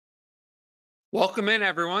Welcome in,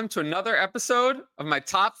 everyone, to another episode of my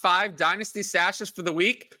top 5 Dynasty stashes for the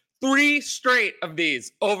week. 3 straight of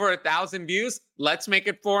these, over 1,000 views. Let's make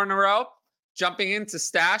it 4 in a row. Jumping into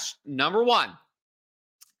stash number 1.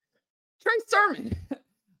 Trey Sermon.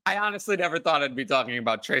 I honestly never thought I'd be talking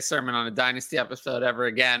about Trey Sermon on a Dynasty episode ever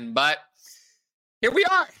again, but here we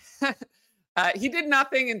are. He did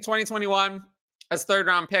nothing in 2021 as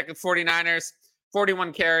third-round pick of 49ers.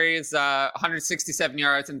 41 carries, 167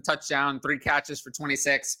 yards and a touchdown, 3 catches for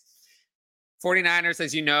 26. 49ers,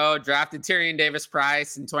 as you know, drafted Tyrion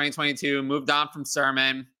Davis-Price in 2022, moved on from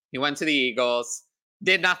Sermon. He went to the Eagles,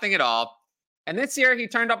 did nothing at all. And this year he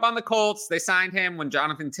turned up on the Colts. They signed him when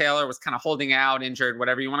Jonathan Taylor was kind of holding out, injured,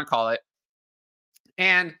 whatever you want to call it.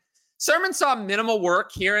 And Sermon saw minimal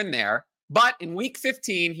work here and there, but in week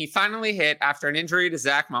 15, he finally hit after an injury to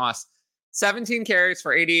Zach Moss, 17 carries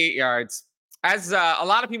for 88 yards. As a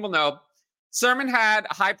lot of people know, Sermon had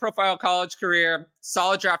a high-profile college career,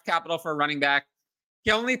 solid draft capital for a running back.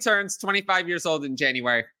 He only turns 25 years old in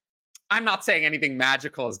January. I'm not saying anything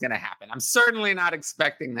magical is going to happen. I'm certainly not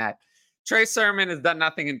expecting that. Trey Sermon has done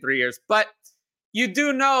nothing in 3 years. But you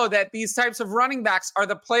do know that these types of running backs are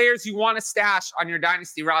the players you want to stash on your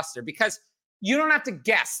Dynasty roster because you don't have to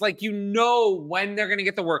guess. Like, you know when they're going to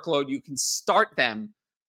get the workload. You can start them.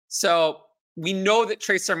 So we know that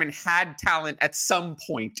Trey Sermon had talent at some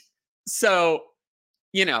point. So,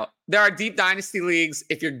 there are deep Dynasty leagues.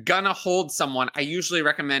 If you're going to hold someone, I usually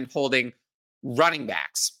recommend holding running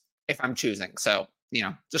backs if I'm choosing. So,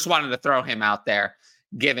 just wanted to throw him out there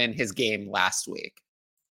given his game last week.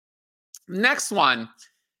 Next one.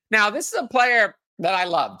 Now, this is a player that I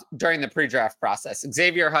loved during the pre-draft process,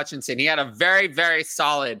 Xavier Hutchinson. He had a very, very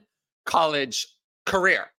solid college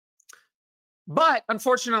career. But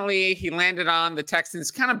unfortunately, he landed on the Texans,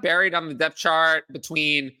 kind of buried on the depth chart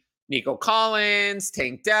between Nico Collins,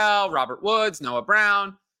 Tank Dell, Robert Woods, Noah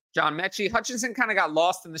Brown, John Mechie. Hutchinson kind of got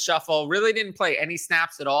lost in the shuffle, really didn't play any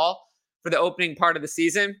snaps at all for the opening part of the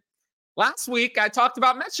season. Last week, I talked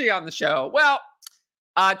about Mechie on the show. Well,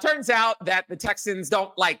 turns out that the Texans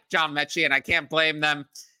don't like John Mechie, and I can't blame them.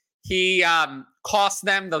 He cost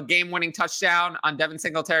them the game-winning touchdown on Devin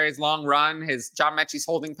Singletary's long run. John Mechie's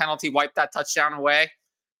holding penalty wiped that touchdown away.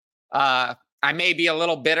 I may be a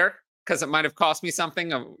little bitter because it might have cost me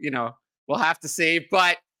something. We'll have to see.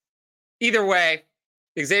 But either way,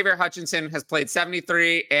 Xavier Hutchinson has played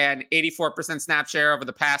 73 and 84% snap share over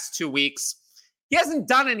the past 2 weeks. He hasn't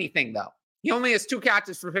done anything, though. He only has 2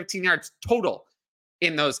 catches for 15 yards total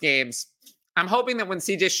in those games. I'm hoping that when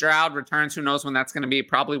CJ Stroud returns, who knows when that's going to be,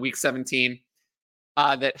 probably week 17,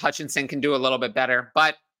 that Hutchinson can do a little bit better.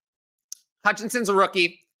 But Hutchinson's a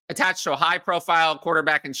rookie attached to a high-profile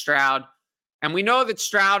quarterback in Stroud. And we know that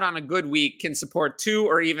Stroud on a good week can support 2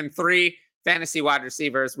 or even 3 fantasy wide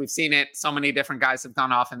receivers. We've seen it. So many different guys have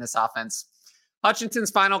gone off in this offense.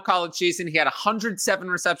 Hutchinson's final college season, he had 107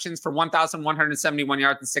 receptions for 1,171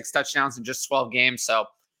 yards and 6 touchdowns in just 12 games. So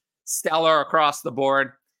stellar across the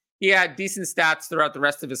board. He had decent stats throughout the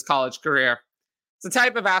rest of his college career. It's the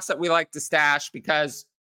type of asset we like to stash because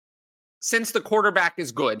since the quarterback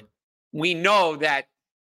is good, we know that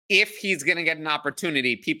if he's going to get an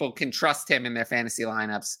opportunity, people can trust him in their fantasy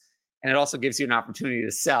lineups. And it also gives you an opportunity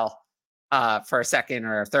to sell for a second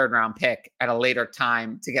or a third round pick at a later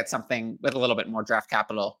time to get something with a little bit more draft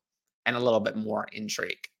capital and a little bit more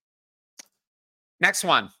intrigue. Next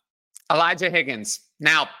one, Elijah Higgins.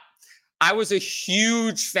 Now, I was a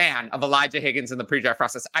huge fan of Elijah Higgins in the pre-draft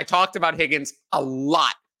process. I talked about Higgins a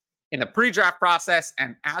lot in the pre-draft process,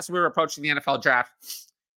 and as we were approaching the NFL draft,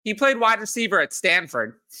 he played wide receiver at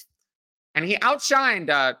Stanford, and he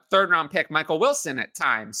outshined third-round pick Michael Wilson at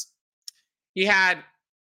times. He had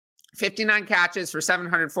 59 catches for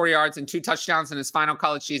 704 yards and 2 touchdowns in his final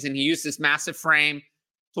college season. He used this massive frame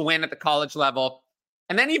to win at the college level.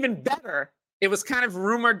 And then even better, it was kind of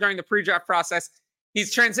rumored during the pre-draft process,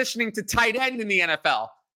 he's transitioning to tight end in the NFL.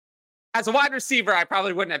 As a wide receiver, I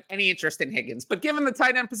probably wouldn't have any interest in Higgins. But given the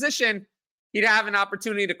tight end position, he'd have an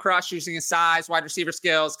opportunity to crush using his size, wide receiver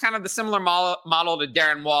skills, kind of the similar model to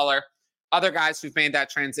Darren Waller, other guys who've made that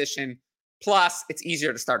transition. Plus, it's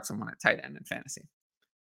easier to start someone at tight end in fantasy.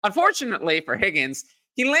 Unfortunately for Higgins,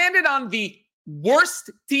 he landed on the worst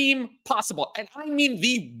team possible. And I mean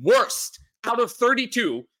the worst out of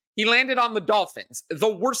 32. He landed on the Dolphins, the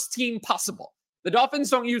worst team possible. The Dolphins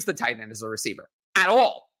don't use the tight end as a receiver at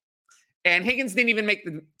all. And Higgins didn't even make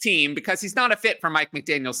the team because he's not a fit for Mike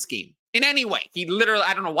McDaniel's scheme in any way. He literally,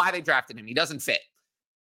 I don't know why they drafted him. He doesn't fit.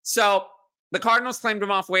 So the Cardinals claimed him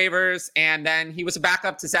off waivers, and then he was a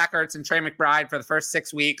backup to Zach Ertz and Trey McBride for the first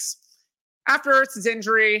 6 weeks. After Ertz's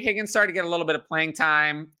injury, Higgins started to get a little bit of playing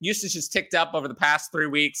time. Usage has ticked up over the past 3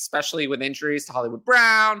 weeks, especially with injuries to Hollywood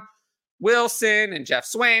Brown, Wilson, and Jeff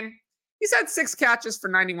Swaim. He's had 6 catches for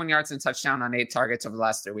 91 yards and a touchdown on 8 targets over the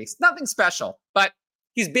last 3 weeks. Nothing special, but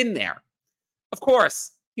he's been there. Of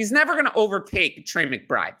course, he's never going to overtake Trey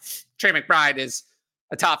McBride. Trey McBride is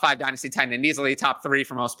a top 5 Dynasty tight end, easily top 3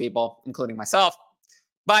 for most people, including myself.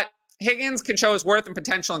 But Higgins can show his worth and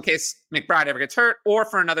potential in case McBride ever gets hurt or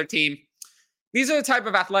for another team. These are the type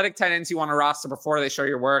of athletic tight ends you want to roster before they show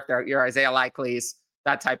your work. They're your Isaiah Likeleys,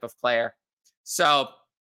 that type of player. So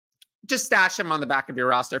just stash him on the back of your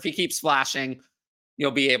roster. If he keeps flashing,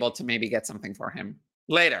 you'll be able to maybe get something for him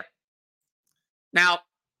later. Now,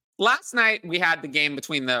 last night we had the game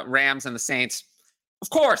between the Rams and the Saints. Of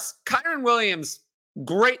course, Kyren Williams,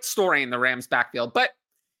 great story in the Rams backfield. But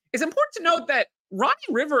it's important to note that Ronnie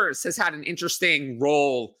Rivers has had an interesting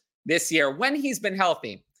role this year when he's been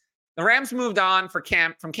healthy. The Rams moved on from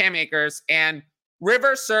Cam Akers, and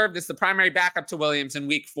Rivers served as the primary backup to Williams in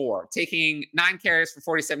week 4, taking 9 carries for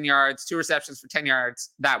 47 yards, 2 receptions for 10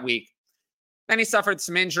 yards that week. Then he suffered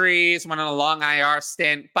some injuries, went on a long IR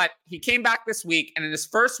stint, but he came back this week, and in his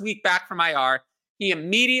first week back from IR, he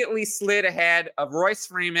immediately slid ahead of Royce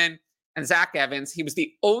Freeman and Zach Evans. He was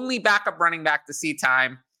the only backup running back to see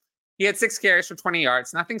time. He had 6 carries for 20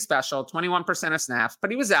 yards, nothing special, 21% of snaps, but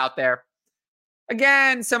he was out there.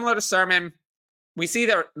 Again, similar to Sermon, we see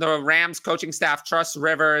that the Rams coaching staff trusts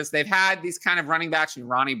Rivers. They've had these kind of running backs,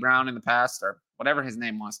 Ronnie Brown in the past, or whatever his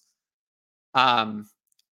name was.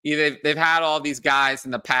 They've had all these guys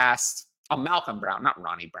in the past. Oh, Malcolm Brown, not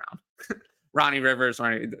Ronnie Brown. Ronnie Rivers,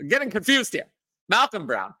 getting confused here. Malcolm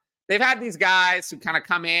Brown. They've had these guys who kind of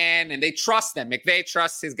come in and they trust them. McVay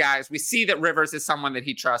trusts his guys. We see that Rivers is someone that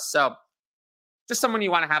he trusts. So just someone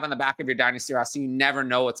you want to have on the back of your dynasty roster. You never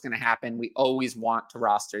know what's going to happen. We always want to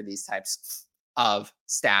roster these types of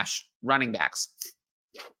stash running backs.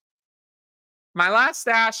 My last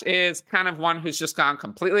stash is kind of one who's just gone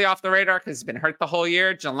completely off the radar because he's been hurt the whole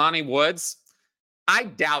year. Jelani Woods. I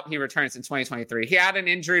doubt he returns in 2023. He had an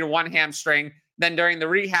injury to one hamstring. Then during the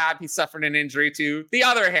rehab, he suffered an injury to the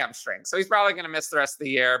other hamstring. So he's probably going to miss the rest of the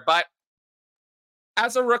year. But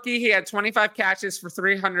as a rookie, he had 25 catches for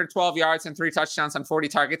 312 yards and 3 touchdowns on 40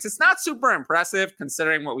 targets. It's not super impressive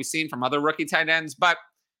considering what we've seen from other rookie tight ends, but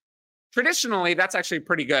traditionally, that's actually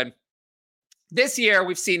pretty good. This year,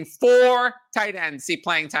 we've seen 4 tight ends see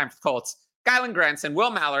playing time for the Colts. Kylan Granson, Will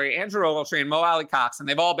Mallory, Andrew Ogletree, and Mo Alley-Cox, and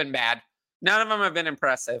they've all been bad. None of them have been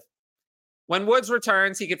impressive. When Woods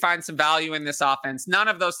returns, he could find some value in this offense. None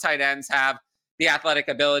of those tight ends have the athletic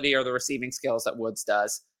ability or the receiving skills that Woods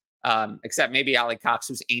does. Except maybe Alley-Cox,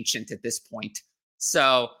 who's ancient at this point.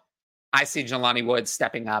 So I see Jelani Woods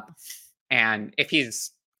stepping up. And if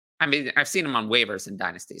I've seen him on waivers in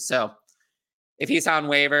Dynasty. So if he's on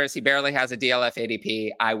waivers, he barely has a DLF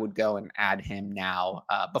ADP, I would go and add him now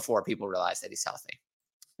before people realize that he's healthy.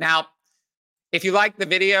 Now, if you like the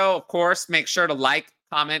video, of course, make sure to like,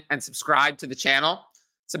 comment, and subscribe to the channel.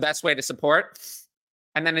 It's the best way to support.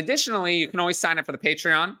 And then additionally, you can always sign up for the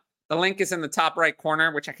Patreon. The link is in the top right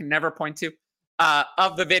corner, which I can never point to,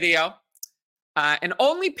 of the video. And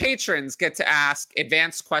only patrons get to ask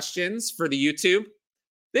advanced questions for the YouTube.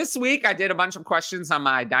 This week, I did a bunch of questions on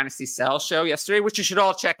my Dynasty Sell show yesterday, which you should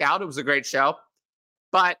all check out. It was a great show.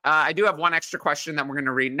 But I do have one extra question that we're going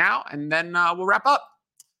to read now, and then we'll wrap up.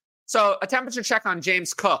 So a temperature check on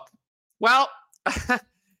James Cook. Well,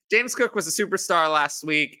 James Cook was a superstar last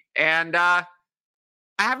week, and I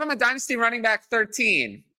have him at Dynasty running back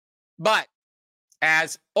 13. But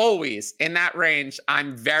as always, in that range,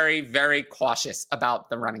 I'm very, very cautious about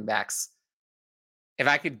the running backs. If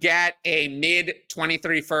I could get a mid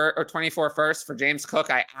 23 or 24 first for James Cook,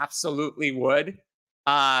 I absolutely would. If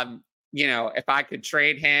I could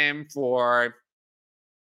trade him for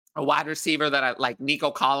a wide receiver that I like, Nico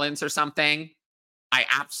Collins or something, I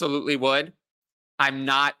absolutely would. I'm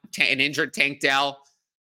not an injured Tank Dell.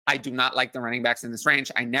 I do not like the running backs in this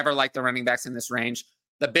range. I never like the running backs in this range.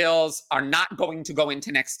 The Bills are not going to go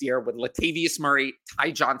into next year with Latavius Murray,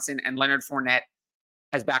 Ty Johnson, and Leonard Fournette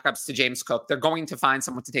as backups to James Cook. They're going to find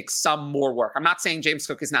someone to take some more work. I'm not saying James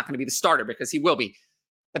Cook is not going to be the starter because he will be,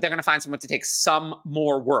 but they're going to find someone to take some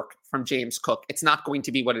more work from James Cook. It's not going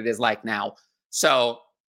to be what it is like now. So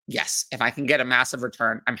yes, if I can get a massive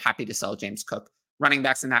return, I'm happy to sell James Cook. Running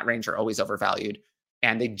backs in that range are always overvalued,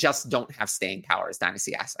 and they just don't have staying power as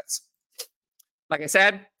dynasty assets. Like I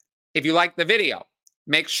said, if you like the video,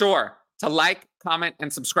 make sure to like, comment,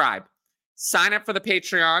 and subscribe. Sign up for the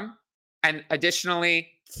Patreon. And additionally,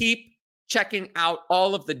 keep checking out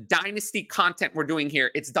all of the Dynasty content we're doing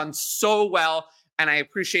here. It's done so well. And I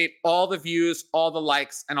appreciate all the views, all the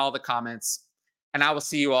likes, and all the comments. And I will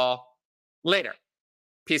see you all later.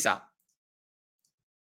 Peace out.